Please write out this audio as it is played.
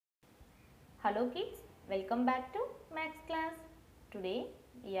Hello kids, welcome back to Maths class. Today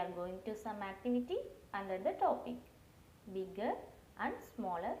we are going to some activity under the topic bigger and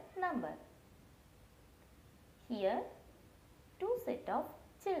smaller number. Here two set of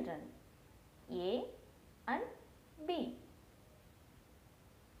children A and B.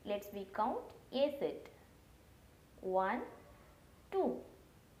 Let's we count A set. 1, 2.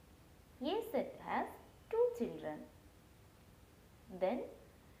 A set has 2 children. Then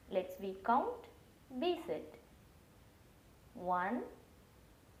let's we count B set. 1,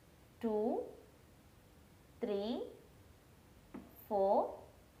 2, 3, 4,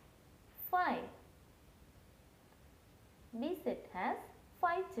 5. B set has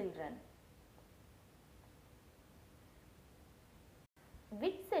 5 children.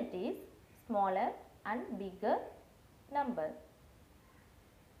 Which set is smaller and bigger number?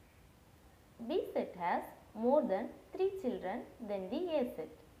 B set has more than 3 children than the A set.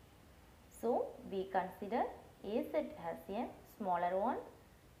 So, we consider A set has a smaller one,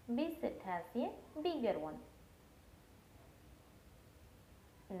 B set has a bigger one.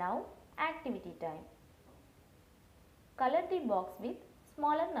 Now, activity time. Color the box with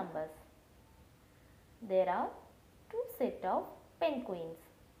smaller numbers. There are two sets of penguins,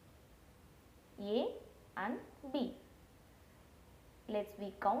 A and B. Let's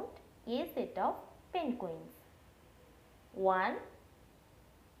we count A set of penguins. 1,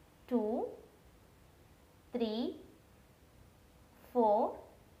 2, 3, 4,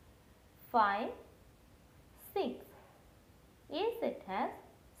 5, 6. A set has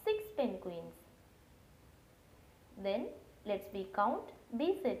 6 penguins. Then let's we count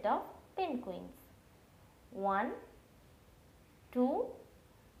B set of penguins. 1, 2,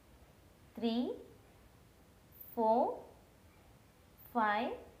 3, 4,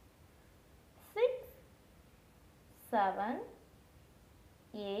 5, 6, 7,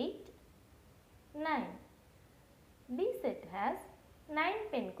 8, 9. B set has 9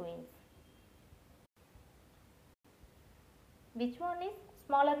 penguins. Which one is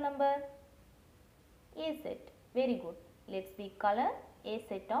smaller number? A set. Very good. Let's we color A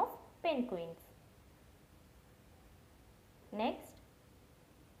set of penguins. Next,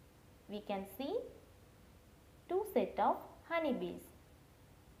 we can see two set of honeybees.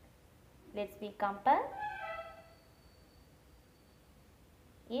 Let's we compare.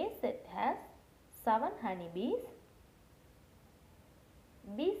 A set has 7 honeybees.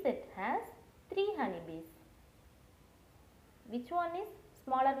 B set has 3 honeybees. Which one is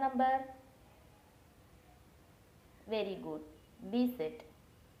smaller number? Very good. B set.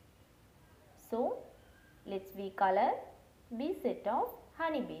 So, let's we color B set of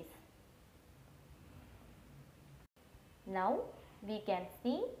honeybees. Now, we can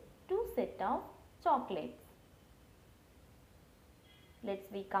see two set of chocolates.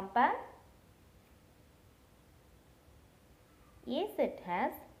 Let's we compare. A set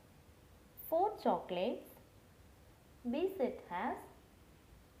has 4 chocolates. B set has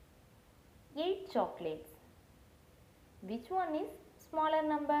 8 chocolates. Which one is smaller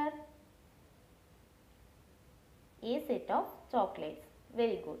number? A set of chocolates.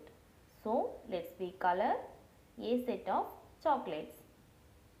 Very good. So, let's we color A set of chocolates.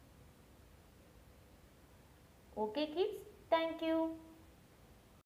 Okay kids, thank you.